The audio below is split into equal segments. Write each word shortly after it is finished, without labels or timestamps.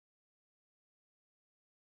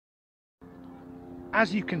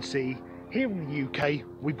As you can see, here in the UK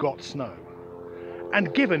we've got snow.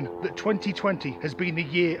 And given that 2020 has been the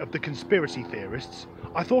year of the conspiracy theorists,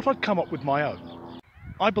 I thought I'd come up with my own.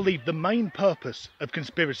 I believe the main purpose of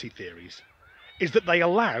conspiracy theories is that they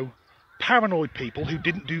allow paranoid people who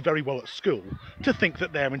didn't do very well at school to think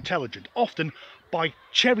that they're intelligent, often by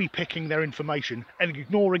cherry-picking their information and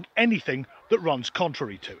ignoring anything that runs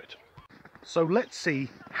contrary to it. So let's see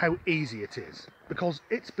how easy it is, because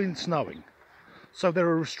it's been snowing. So there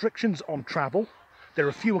are restrictions on travel, there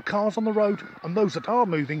are fewer cars on the road, and those that are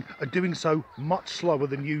moving are doing so much slower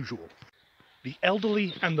than usual. The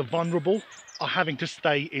elderly and the vulnerable are having to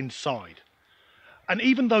stay inside. And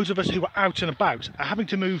even those of us who are out and about are having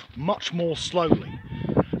to move much more slowly.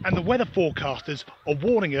 And the weather forecasters are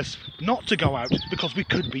warning us not to go out because we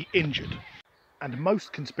could be injured. And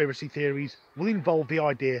most conspiracy theories will involve the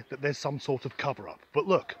idea that there's some sort of cover-up. But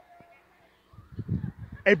look,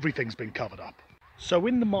 everything's been covered up. So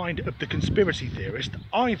in the mind of the conspiracy theorist,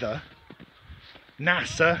 either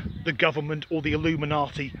NASA, the government or the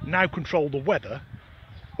Illuminati now control the weather,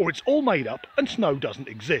 or it's all made up and snow doesn't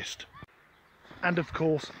exist. And of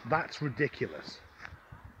course, that's ridiculous.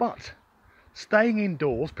 But staying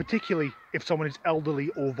indoors, particularly if someone is elderly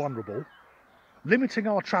or vulnerable, limiting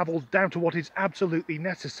our travel down to what is absolutely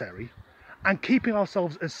necessary, and keeping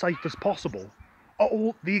ourselves as safe as possible are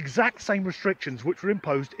all the exact same restrictions which were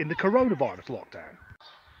imposed in the coronavirus lockdown.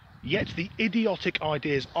 Yet the idiotic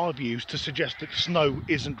ideas I've used to suggest that snow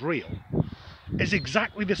isn't real is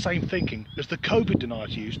exactly the same thinking as the COVID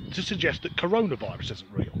deniers used to suggest that coronavirus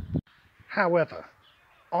isn't real. However,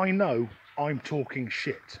 I know I'm talking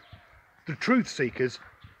shit. The truth seekers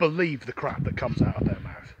believe the crap that comes out of their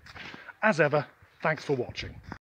mouth. As ever, thanks for watching.